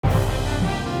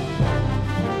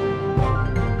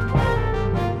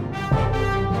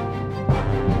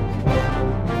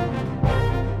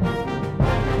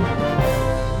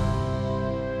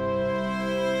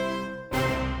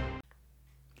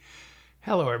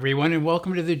Hello, everyone, and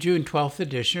welcome to the June 12th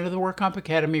edition of the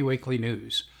WorkCompAcademy Weekly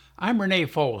News. I'm Renee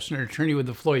Foles, an attorney with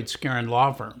the Floyd Skeren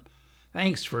Law Firm.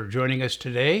 Thanks for joining us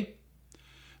today.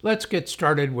 Let's get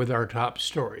started with our top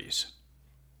stories.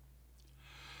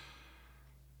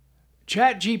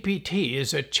 ChatGPT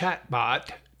is a chatbot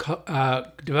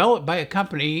developed by a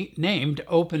company named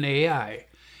OpenAI,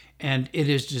 and it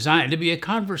is designed to be a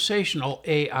conversational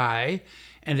AI,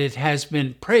 and it has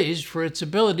been praised for its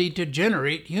ability to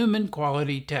generate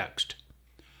human-quality text.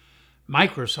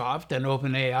 Microsoft and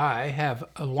OpenAI have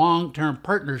a long-term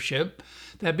partnership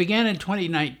that began in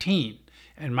 2019,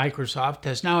 and Microsoft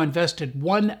has now invested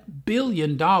 $1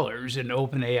 billion in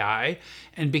OpenAI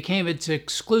and became its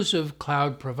exclusive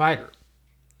cloud provider.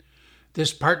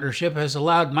 This partnership has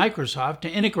allowed Microsoft to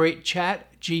integrate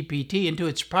ChatGPT into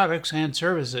its products and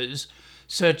services,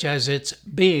 such as its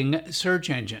Bing search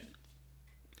engine.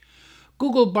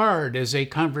 Google Bard is a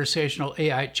conversational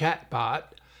AI chatbot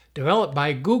developed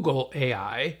by Google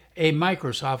AI, a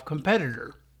Microsoft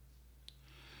competitor.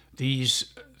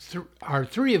 These are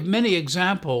three of many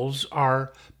examples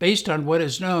are based on what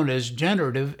is known as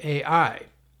generative AI.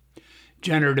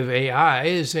 Generative AI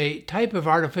is a type of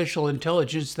artificial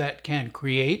intelligence that can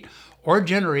create or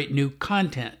generate new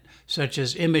content, such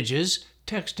as images,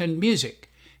 text, and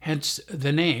music, hence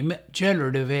the name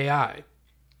generative AI.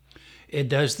 It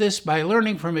does this by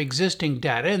learning from existing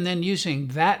data and then using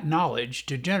that knowledge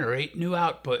to generate new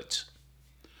outputs.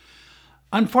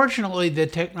 Unfortunately, the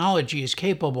technology is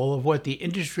capable of what the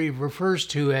industry refers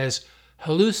to as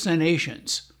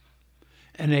hallucinations.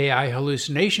 An AI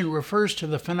hallucination refers to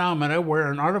the phenomena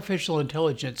where an artificial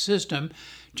intelligence system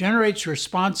generates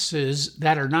responses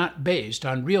that are not based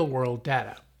on real-world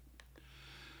data.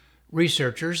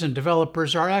 Researchers and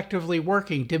developers are actively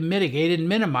working to mitigate and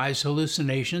minimize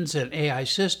hallucinations in AI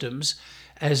systems,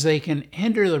 as they can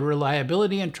hinder the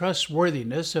reliability and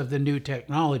trustworthiness of the new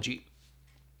technology.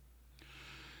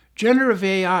 Generative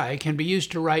AI can be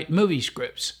used to write movie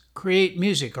scripts, create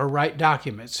music, or write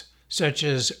documents, such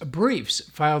as briefs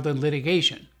filed in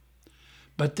litigation.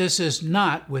 But this is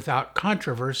not without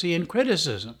controversy and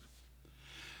criticism.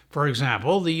 For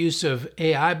example, the use of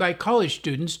AI by college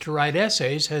students to write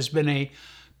essays has been a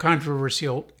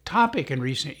controversial topic in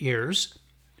recent years,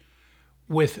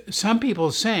 with some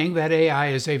people saying that AI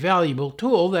is a valuable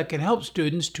tool that can help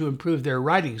students to improve their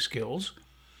writing skills,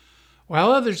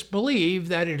 while others believe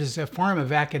that it is a form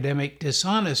of academic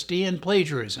dishonesty and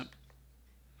plagiarism.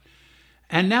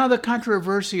 And now the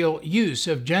controversial use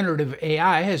of generative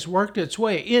AI has worked its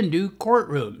way into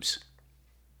courtrooms.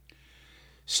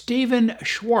 Stephen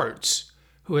Schwartz,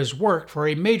 who has worked for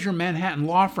a major Manhattan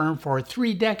law firm for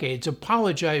 3 decades,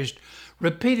 apologized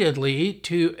repeatedly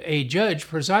to a judge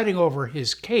presiding over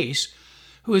his case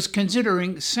who is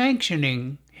considering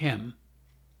sanctioning him.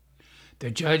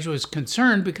 The judge was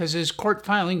concerned because his court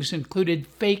filings included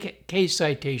fake case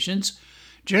citations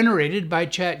generated by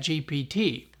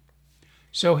ChatGPT.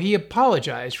 So he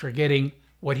apologized for getting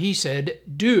what he said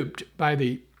duped by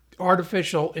the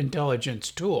artificial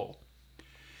intelligence tool.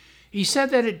 He said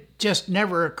that it just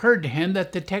never occurred to him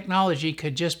that the technology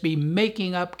could just be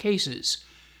making up cases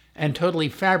and totally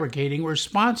fabricating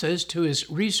responses to his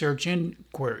research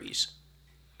inquiries.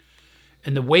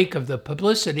 In the wake of the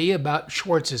publicity about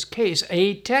Schwartz's case,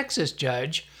 a Texas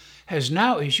judge has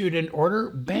now issued an order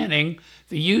banning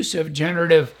the use of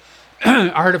generative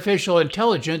artificial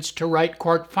intelligence to write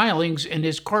court filings in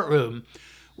his courtroom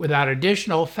without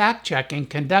additional fact-checking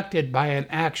conducted by an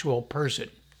actual person.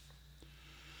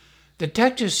 The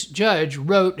Texas judge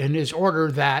wrote in his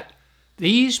order that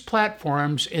these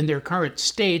platforms in their current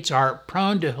states are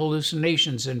prone to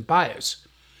hallucinations and bias,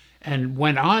 and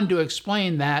went on to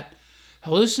explain that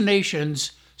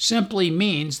hallucinations simply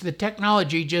means the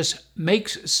technology just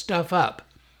makes stuff up,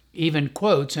 even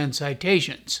quotes and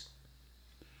citations.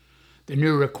 The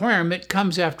new requirement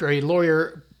comes after a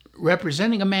lawyer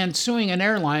representing a man suing an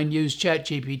airline used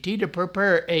ChatGPT to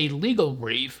prepare a legal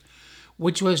brief,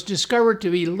 which was discovered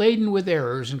to be laden with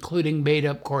errors, including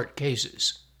made-up court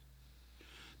cases.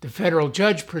 The federal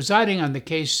judge presiding on the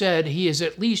case said he is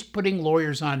at least putting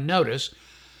lawyers on notice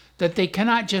that they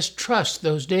cannot just trust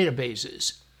those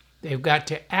databases. They've got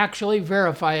to actually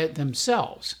verify it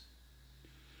themselves.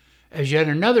 As yet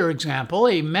another example,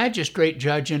 a magistrate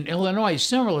judge in Illinois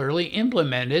similarly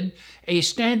implemented a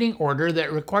standing order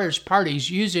that requires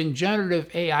parties using generative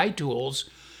AI tools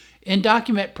in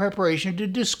document preparation to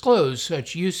disclose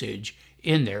such usage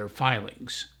in their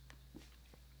filings.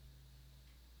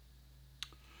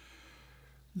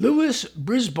 Lewis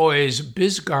Brisbois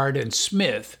Bisgard and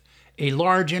Smith, a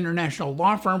large international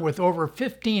law firm with over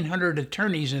 1,500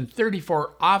 attorneys in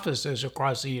 34 offices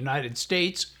across the United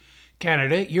States,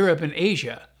 Canada, Europe, and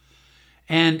Asia,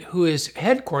 and who is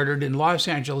headquartered in Los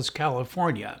Angeles,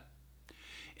 California.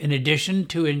 In addition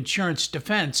to insurance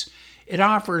defense, it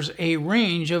offers a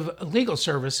range of legal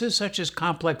services such as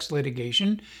complex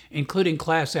litigation, including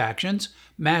class actions,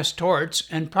 mass torts,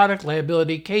 and product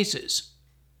liability cases.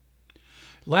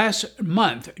 Last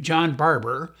month, John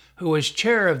Barber, who was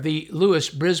chair of the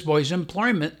Lewis Brisbois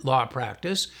employment law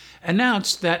practice,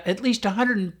 announced that at least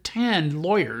 110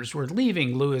 lawyers were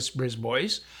leaving Lewis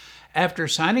Brisbois after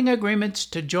signing agreements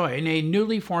to join a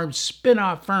newly formed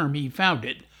spin-off firm he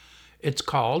founded. It's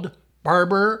called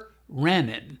Barber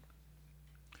Rannon.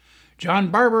 John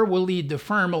Barber will lead the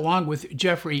firm along with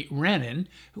Jeffrey Rannon,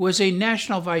 who is a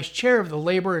national vice chair of the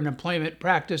labor and employment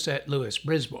practice at Lewis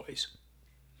Brisbois.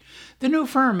 The new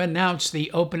firm announced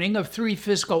the opening of 3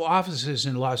 physical offices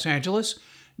in Los Angeles,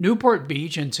 Newport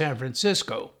Beach, and San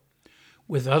Francisco,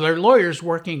 with other lawyers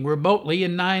working remotely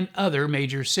in 9 other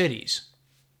major cities.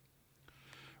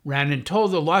 Rannon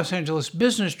told the Los Angeles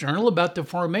Business Journal about the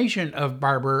formation of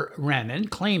Barber Rannon,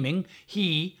 claiming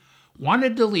he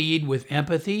wanted to lead with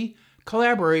empathy,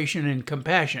 collaboration, and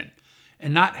compassion,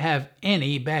 and not have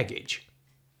any baggage.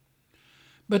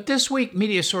 But this week,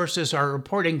 media sources are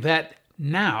reporting that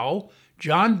now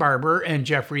John Barber and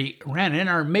Jeffrey Rannon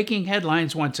are making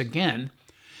headlines once again,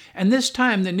 and this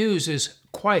time the news is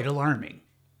quite alarming.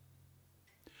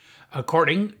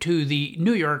 According to the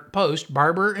New York Post,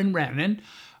 Barber and Rannon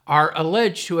are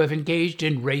alleged to have engaged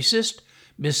in racist,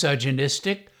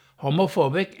 misogynistic,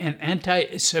 homophobic, and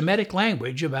anti-Semitic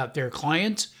language about their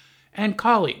clients and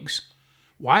colleagues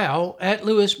while at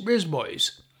Lewis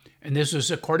Brisbois, and this was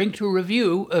according to a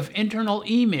review of internal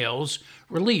emails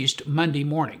released Monday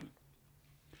morning.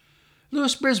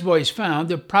 Lewis Brisbois found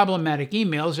the problematic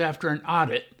emails after an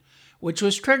audit, which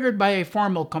was triggered by a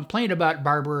formal complaint about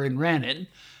Barber and Rannon,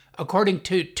 according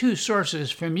to 2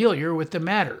 sources familiar with the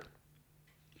matter.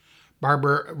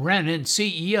 Barber Rannon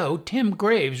CEO Tim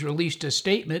Graves released a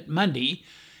statement Monday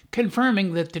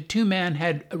confirming that the 2 men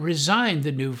had resigned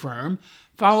the new firm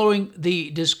following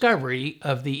the discovery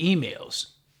of the emails.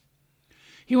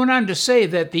 He went on to say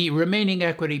that the remaining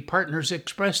equity partners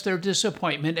expressed their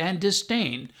disappointment and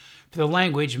disdain for the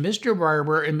language Mr.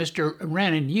 Barber and Mr.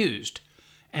 Rannon used,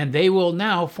 and they will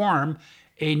now form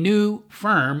a new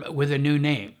firm with a new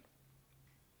name.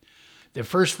 The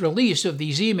first release of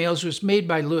these emails was made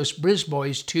by Lewis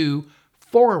Brisbois to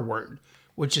Forward,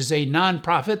 which is a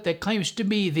nonprofit that claims to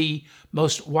be the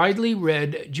most widely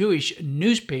read Jewish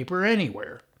newspaper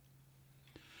anywhere.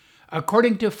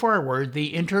 According to Forward,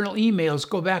 the internal emails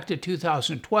go back to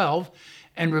 2012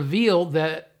 and reveal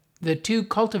that the 2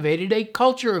 cultivated a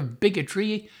culture of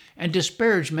bigotry and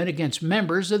disparagement against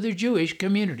members of the Jewish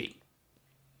community.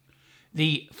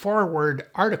 The Forward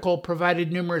article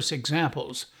provided numerous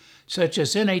examples, such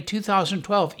as in a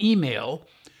 2012 email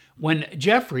when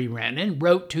Jeffrey Rannon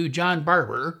wrote to John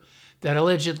Barber that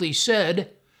allegedly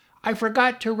said, "I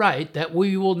forgot to write that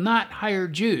we will not hire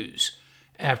Jews,"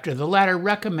 after the latter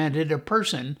recommended a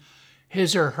person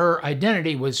his or her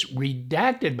identity was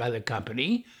redacted by the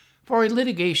company for a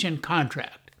litigation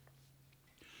contract.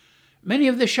 Many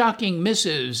of the shocking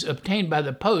missives obtained by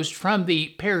the Post from the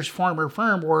pair's former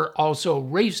firm were also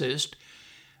racist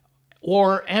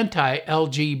or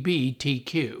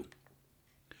anti-LGBTQ.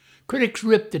 Critics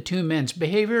ripped the 2 men's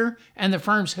behavior and the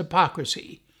firm's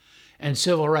hypocrisy, and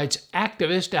civil rights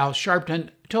activist Al Sharpton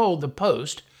told the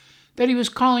Post that he was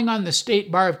calling on the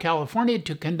State Bar of California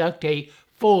to conduct a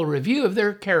full review of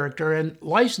their character and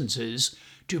licenses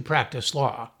to practice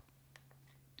law.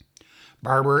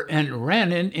 Barber and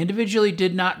Rannon individually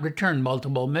did not return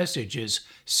multiple messages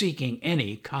seeking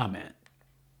any comment.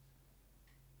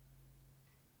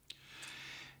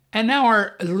 And now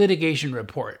our litigation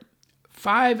report.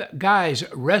 Five Guys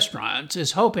Restaurants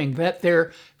is hoping that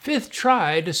their 5th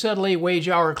try to settle a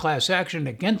wage-hour class action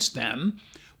against them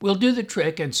will do the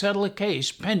trick and settle a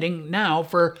case pending now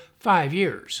for 5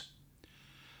 years.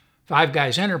 Five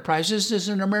Guys Enterprises is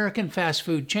an American fast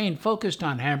food chain focused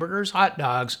on hamburgers, hot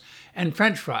dogs, and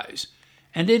French fries,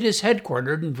 and it is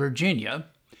headquartered in Virginia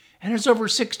and has over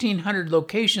 1,600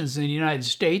 locations in the United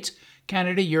States,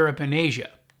 Canada, Europe, and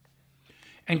Asia.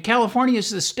 And California is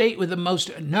the state with the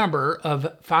most number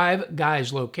of Five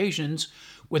Guys locations,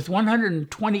 with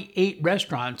 128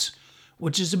 restaurants,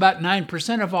 which is about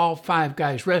 9% of all Five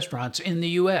Guys restaurants in the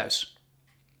U.S.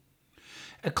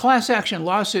 A class action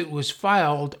lawsuit was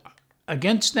filed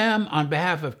against them on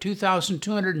behalf of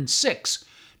 2,206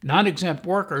 non-exempt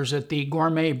workers at the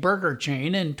gourmet burger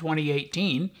chain in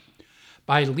 2018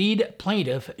 by lead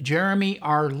plaintiff Jeremy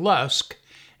R. Lusk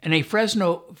in a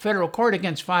Fresno federal court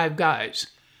against Five Guys,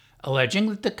 alleging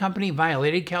that the company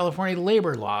violated California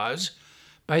labor laws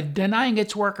by denying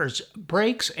its workers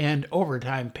breaks and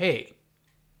overtime pay.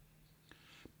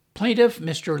 Plaintiff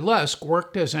Mr. Lusk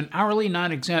worked as an hourly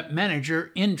non-exempt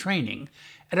manager in training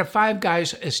at a Five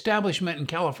Guys establishment in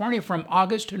California from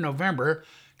August to November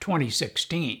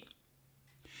 2016.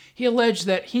 He alleged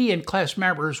that he and class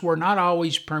members were not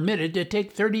always permitted to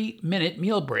take 30-minute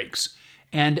meal breaks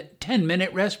and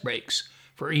 10-minute rest breaks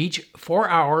for each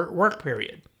 4-hour work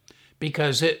period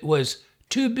because it was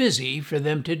too busy for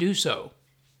them to do so.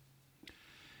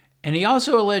 And he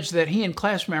also alleged that he and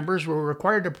class members were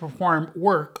required to perform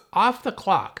work off the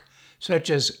clock, such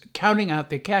as counting out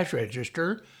the cash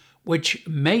register, which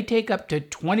may take up to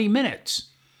 20 minutes,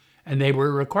 and they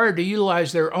were required to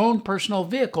utilize their own personal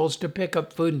vehicles to pick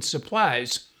up food and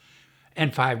supplies,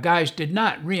 and Five Guys did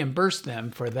not reimburse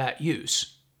them for that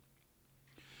use.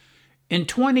 In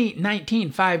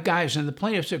 2019, Five Guys and the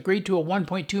plaintiffs agreed to a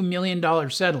 $1.2 million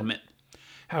settlement.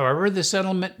 However, the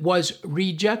settlement was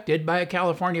rejected by a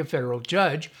California federal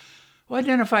judge who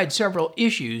identified several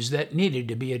issues that needed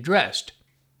to be addressed.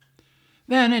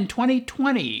 Then, in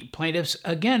 2020, plaintiffs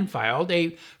again filed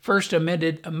a first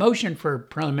amended motion for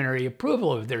preliminary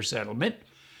approval of their settlement,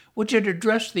 which had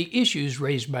addressed the issues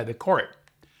raised by the court.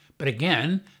 But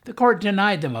again, the court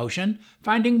denied the motion,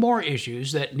 finding more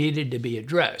issues that needed to be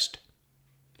addressed.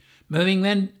 Moving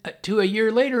then to a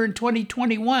year later in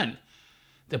 2021,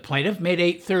 the plaintiff made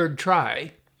a third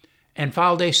try and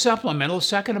filed a supplemental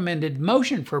second amended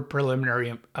motion for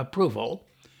preliminary approval.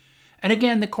 And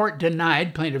again, the court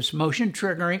denied plaintiff's motion,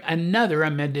 triggering another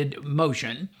amended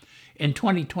motion in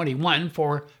 2021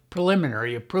 for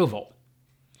preliminary approval.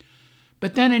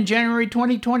 But then in January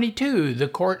 2022, the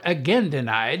court again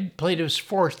denied plaintiff's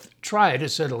fourth try to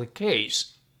settle the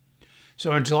case.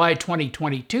 So in July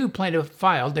 2022, plaintiff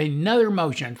filed another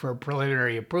motion for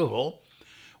preliminary approval,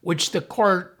 which the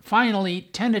court finally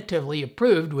tentatively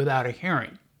approved without a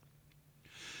hearing.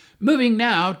 Moving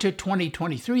now to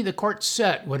 2023, the court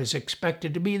set what is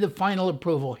expected to be the final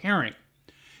approval hearing.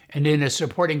 And in a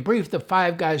supporting brief, the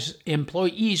Five Guys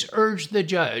employees urged the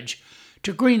judge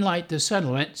to greenlight the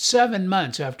settlement 7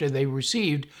 months after they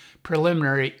received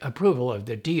preliminary approval of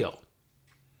the deal.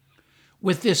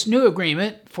 With this new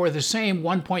agreement for the same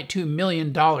 $1.2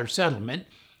 million settlement,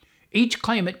 each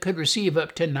claimant could receive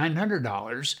up to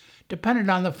 $900,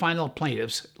 dependent on the final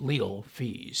plaintiff's legal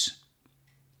fees.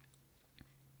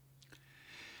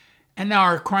 And now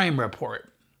our crime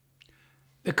report.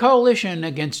 The Coalition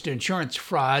Against Insurance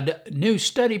Fraud new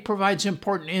study provides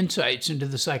important insights into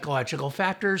the psychological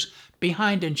factors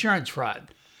behind insurance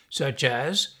fraud, such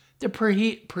as the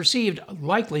perceived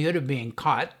likelihood of being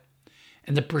caught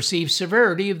and the perceived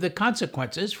severity of the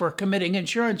consequences for committing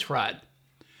insurance fraud.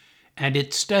 And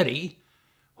its study,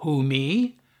 Who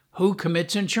Me? Who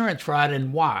Commits Insurance Fraud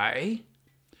and Why?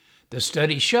 The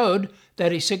study showed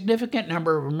that a significant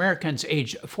number of Americans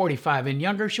aged 45 and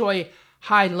younger show a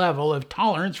high level of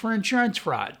tolerance for insurance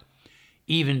fraud,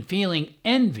 even feeling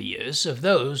envious of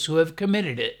those who have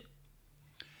committed it.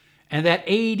 And that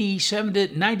 87 to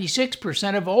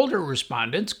 96% of older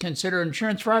respondents consider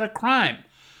insurance fraud a crime,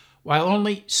 while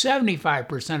only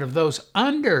 75% of those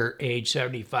under age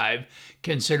 75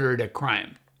 consider it a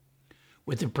crime,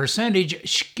 with the percentage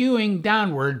skewing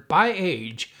downward by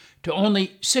age to only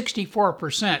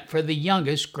 64% for the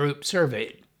youngest group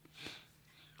surveyed.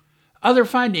 Other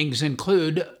findings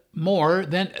include more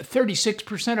than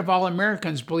 36% of all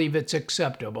Americans believe it's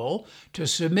acceptable to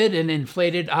submit an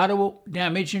inflated auto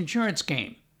damage insurance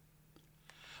claim.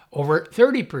 Over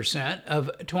 30%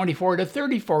 of 24 to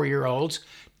 34-year-olds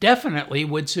definitely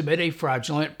would submit a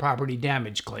fraudulent property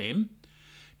damage claim.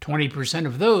 20%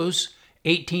 of those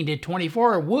 18 to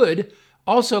 24 would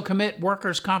also commit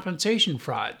workers' compensation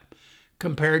fraud,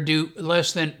 compared to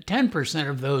less than 10%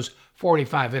 of those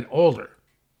 45 and older.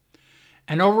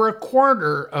 And over a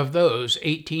quarter of those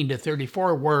 18 to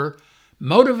 34 were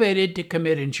motivated to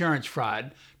commit insurance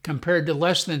fraud, compared to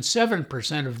less than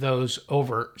 7% of those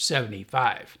over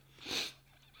 75.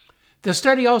 The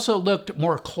study also looked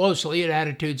more closely at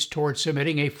attitudes towards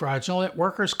submitting a fraudulent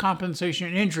workers'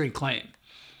 compensation injury claim,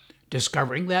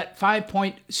 discovering that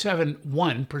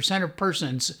 5.71% of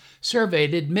persons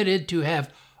surveyed admitted to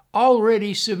have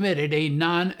already submitted a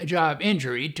non-job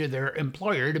injury to their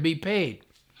employer to be paid.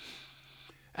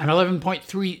 And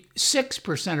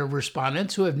 11.36% of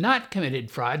respondents who have not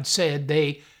committed fraud said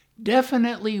they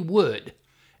definitely would,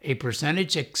 a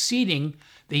percentage exceeding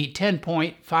the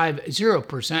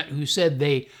 10.50% who said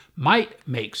they might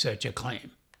make such a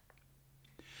claim.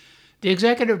 The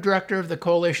executive director of the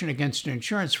Coalition Against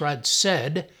Insurance Fraud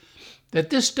said that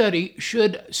this study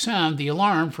should sound the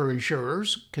alarm for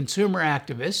insurers, consumer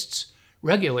activists,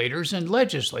 regulators, and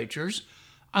legislatures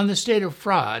on the state of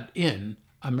fraud in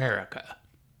America.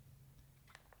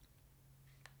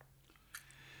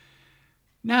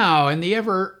 Now, in the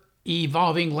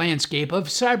ever-evolving landscape of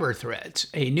cyber threats,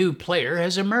 a new player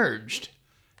has emerged,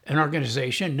 an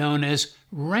organization known as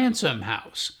Ransom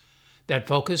House that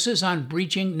focuses on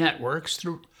breaching networks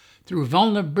through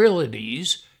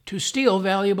vulnerabilities to steal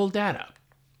valuable data.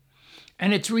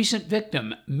 And its recent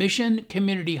victim, Mission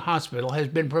Community Hospital, has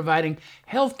been providing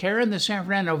health care in the San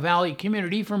Fernando Valley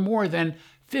community for more than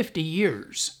 50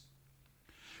 years.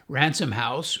 Ransom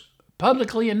House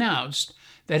publicly announced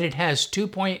that it has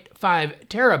 2.5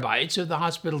 terabytes of the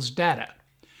hospital's data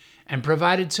and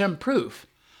provided some proof,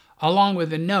 along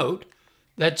with a note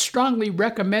that strongly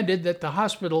recommended that the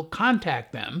hospital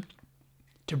contact them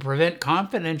to prevent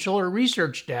confidential or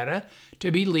research data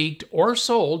to be leaked or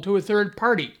sold to a third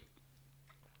party.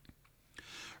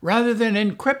 Rather than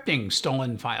encrypting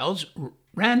stolen files,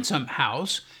 Ransom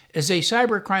House is a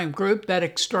cybercrime group that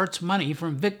extorts money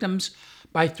from victims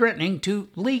by threatening to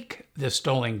leak the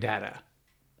stolen data.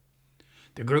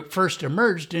 The group first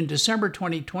emerged in December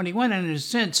 2021 and has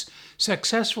since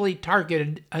successfully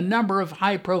targeted a number of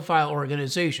high-profile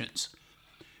organizations,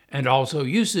 and also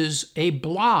uses a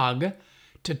blog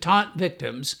to taunt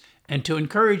victims and to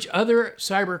encourage other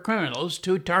cybercriminals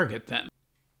to target them.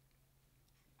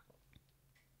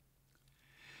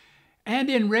 And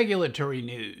in regulatory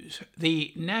news,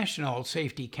 the National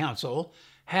Safety Council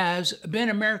has been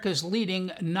America's leading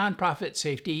nonprofit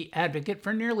safety advocate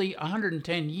for nearly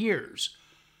 110 years,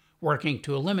 working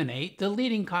to eliminate the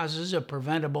leading causes of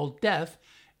preventable death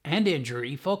and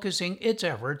injury, focusing its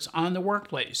efforts on the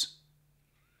workplace.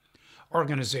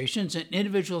 Organizations and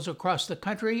individuals across the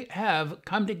country have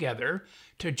come together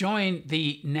to join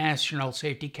the National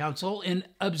Safety Council in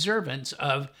observance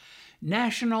of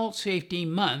National Safety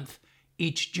Month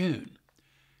each June,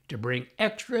 to bring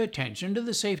extra attention to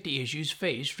the safety issues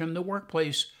faced from the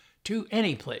workplace to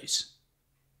any place.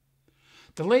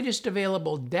 The latest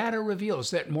available data reveals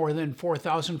that more than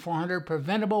 4,400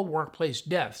 preventable workplace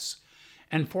deaths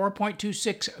and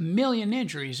 4.26 million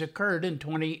injuries occurred in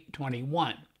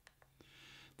 2021.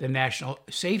 The National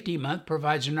Safety Month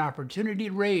provides an opportunity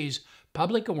to raise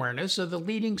public awareness of the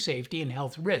leading safety and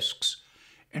health risks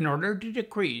in order to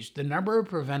decrease the number of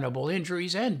preventable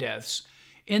injuries and deaths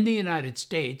in the United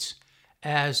States,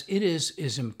 as it is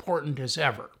as important as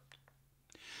ever.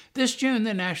 This June,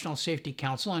 the National Safety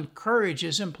Council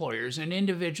encourages employers and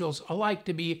individuals alike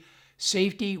to be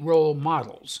safety role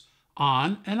models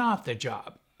on and off the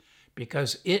job,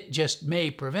 because it just may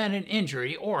prevent an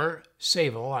injury or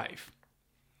save a life.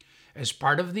 As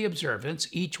part of the observance,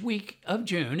 each week of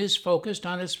June is focused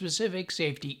on a specific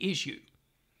safety issue.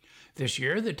 This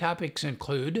year, the topics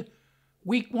include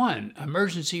Week 1,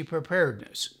 Emergency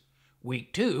Preparedness.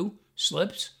 Week 2,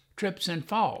 Slips, Trips, and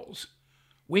Falls.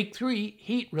 Week 3,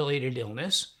 Heat-related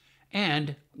illness.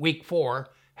 And Week 4,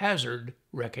 Hazard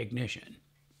Recognition.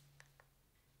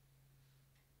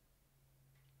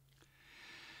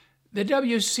 The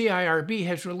WCIRB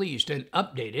has released an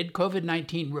updated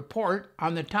COVID-19 report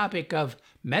on the topic of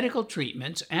medical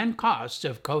treatments and costs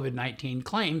of COVID-19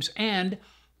 claims and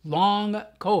long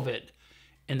COVID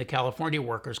in the California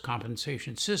Workers'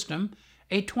 Compensation System,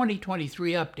 a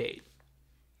 2023 update.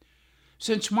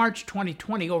 Since March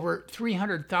 2020, over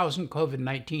 300,000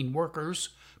 COVID-19 workers'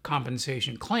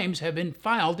 compensation claims have been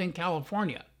filed in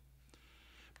California.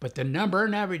 But the number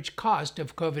and average cost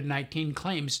of COVID-19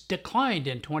 claims declined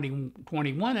in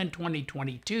 2021 and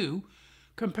 2022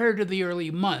 compared to the early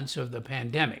months of the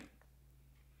pandemic.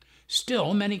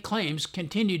 Still, many claims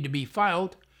continued to be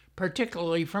filed,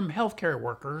 particularly from healthcare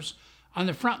workers on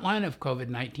the front line of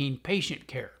COVID-19 patient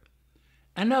care,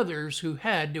 and others who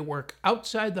had to work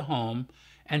outside the home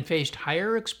and faced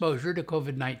higher exposure to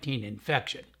COVID-19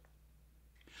 infection.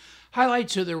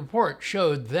 Highlights of the report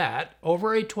showed that,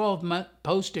 over a 12-month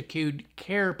post-acute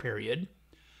care period,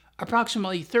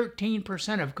 approximately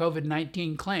 13% of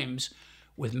COVID-19 claims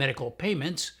with medical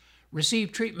payments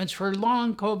received treatments for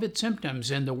long COVID symptoms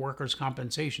in the workers'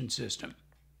 compensation system.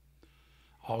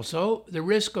 Also, the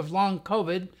risk of long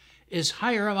COVID is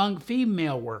higher among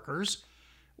female workers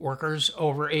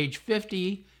over age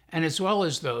 50, and as well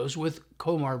as those with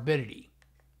comorbidity.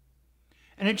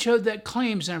 And it showed that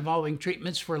claims involving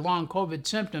treatments for long COVID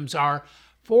symptoms are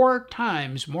 4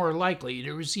 times more likely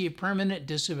to receive permanent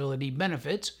disability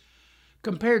benefits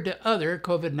compared to other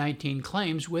COVID-19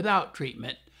 claims without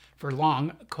treatment for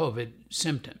long COVID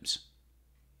symptoms.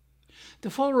 The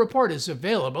full report is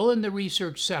available in the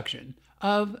research section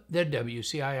of the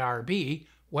WCIRB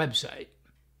website.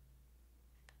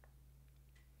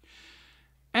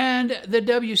 And the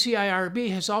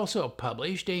WCIRB has also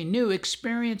published a new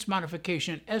experience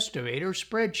modification estimator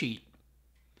spreadsheet.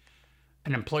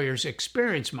 An employer's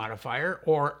experience modifier,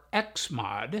 or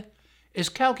XMOD, is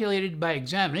calculated by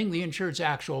examining the insured's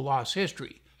actual loss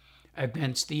history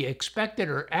against the expected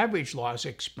or average loss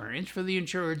experience for the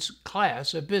insured's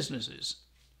class of businesses.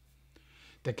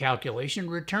 The calculation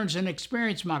returns an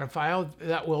experience modifier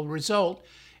that will result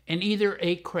in either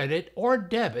a credit or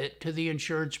debit to the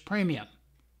insured's premium.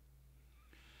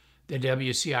 The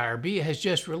WCIRB has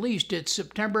just released its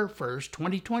September 1st,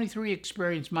 2023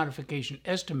 Experience Modification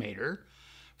Estimator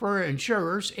for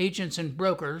insurers, agents, and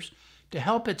brokers to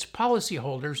help its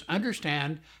policyholders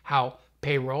understand how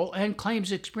payroll and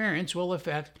claims experience will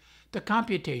affect the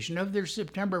computation of their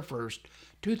September 1st,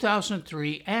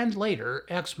 2003 and later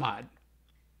XMOD.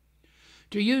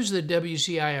 To use the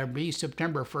WCIRB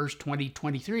September 1st,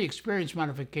 2023 Experience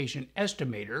Modification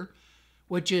Estimator,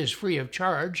 which is free of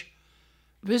charge,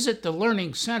 visit the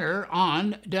Learning Center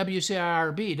on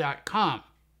WCIRB.com.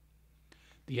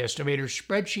 The estimator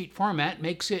spreadsheet format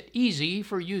makes it easy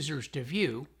for users to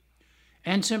view,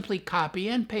 and simply copy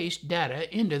and paste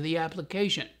data into the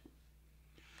application.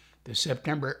 The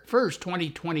September 1st,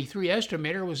 2023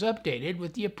 estimator was updated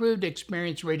with the approved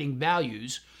experience rating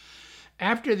values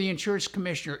after the insurance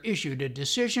commissioner issued a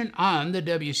decision on the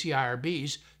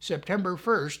WCIRB's September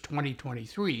 1st,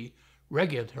 2023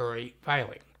 regulatory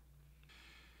filing.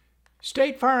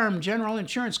 State Farm General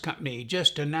Insurance Company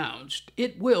just announced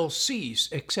it will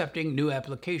cease accepting new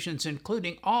applications,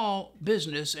 including all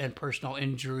business and personal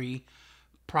injury,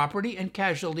 property and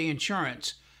casualty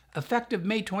insurance, effective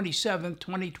May 27,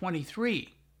 2023.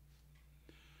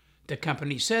 The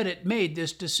company said it made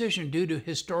this decision due to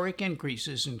historic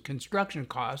increases in construction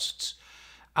costs,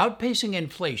 outpacing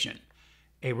inflation,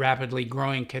 a rapidly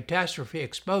growing catastrophe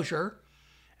exposure,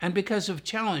 and because of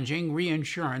challenging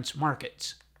reinsurance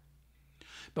markets.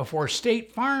 Before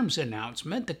State Farm's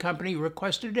announcement, the company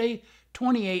requested a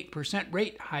 28%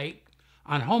 rate hike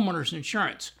on homeowners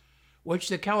insurance, which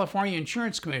the California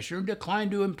Insurance Commissioner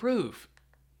declined to approve.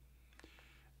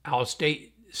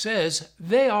 Allstate says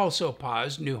they also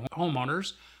paused new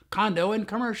homeowners, condo, and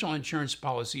commercial insurance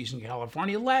policies in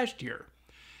California last year,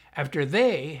 after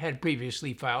they had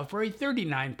previously filed for a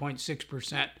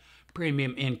 39.6%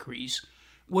 premium increase,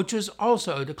 which was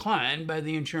also declined by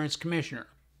the insurance commissioner.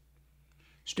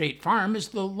 State Farm is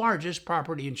the largest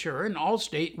property insurer, and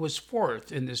Allstate was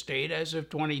fourth in the state as of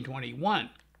 2021.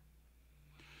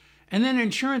 And then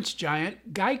insurance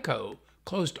giant Geico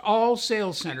closed all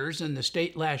sales centers in the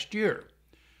state last year,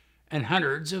 and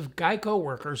hundreds of Geico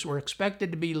workers were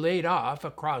expected to be laid off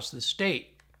across the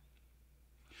state.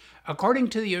 According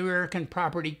to the American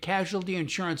Property Casualty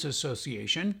Insurance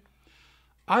Association,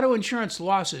 auto insurance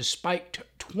losses spiked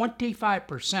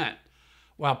 25%,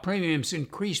 while premiums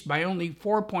increased by only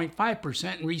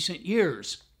 4.5% in recent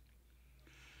years.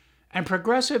 And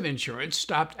Progressive Insurance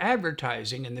stopped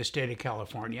advertising in the state of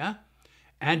California,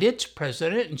 and its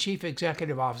president and chief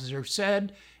executive officer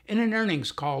said in an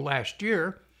earnings call last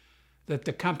year that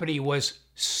the company was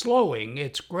slowing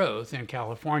its growth in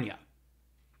California.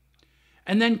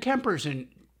 And then Kemper's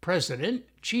president,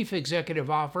 chief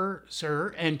executive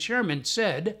officer, and chairman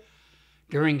said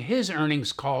during his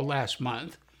earnings call last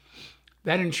month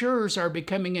that insurers are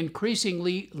becoming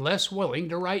increasingly less willing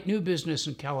to write new business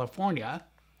in California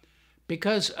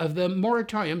because of the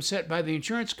moratorium set by the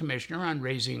insurance commissioner on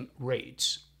raising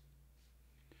rates.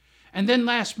 And then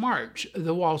last March,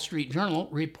 the Wall Street Journal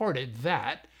reported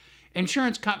that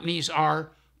insurance companies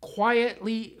are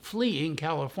quietly fleeing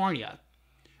California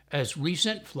as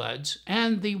recent floods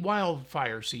and the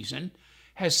wildfire season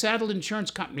has saddled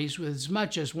insurance companies with as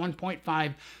much as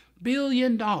 $1.5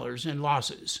 billion in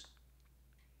losses.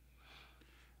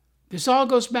 This all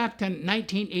goes back to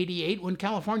 1988 when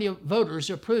California voters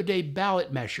approved a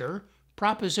ballot measure,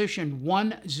 Proposition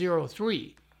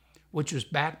 103, which was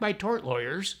backed by tort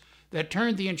lawyers, that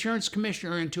turned the insurance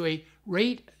commissioner into a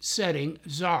rate-setting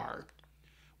czar,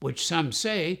 which some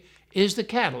say is the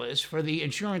catalyst for the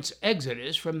insurance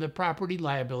exodus from the property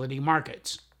liability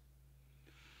markets.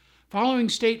 Following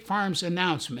State Farm's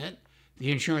announcement,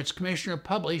 the insurance commissioner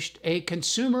published a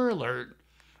consumer alert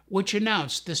which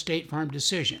announced the State Farm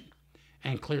decision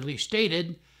and clearly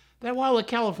stated that while the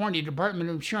California Department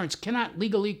of Insurance cannot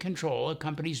legally control a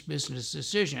company's business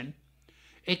decision,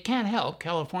 it can help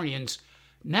Californians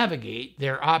navigate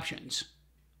their options.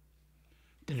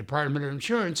 The Department of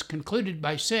Insurance concluded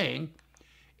by saying,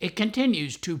 It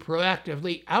continues to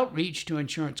proactively outreach to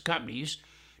insurance companies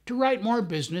to write more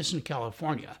business in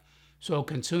California, so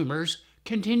consumers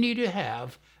continue to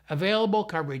have available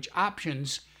coverage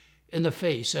options in the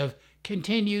face of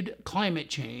continued climate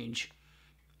change.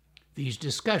 These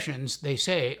discussions, they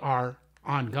say, are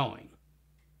ongoing.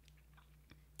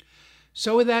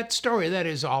 So with that story, that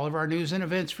is all of our news and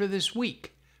events for this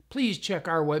week. Please check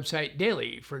our website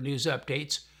daily for news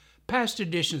updates, past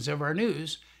editions of our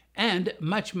news, and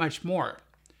much, much more.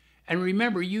 And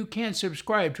remember, you can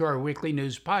subscribe to our weekly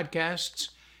news podcasts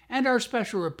and our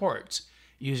special reports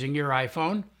using your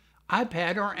iPhone,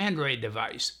 iPad, or Android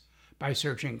device by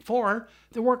searching for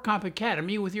the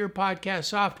WorkCompAcademy with your podcast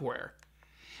software.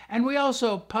 And we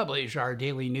also publish our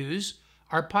daily news,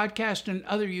 our podcast, and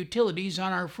other utilities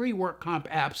on our free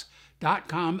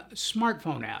WorkCompApps.com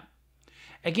smartphone app.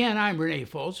 Again, I'm Renee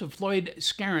Foltz of Floyd,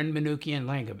 Skeren, Manukian, and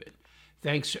Langevin.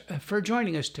 Thanks for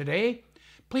joining us today.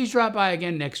 Please drop by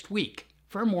again next week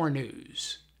for more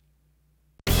news.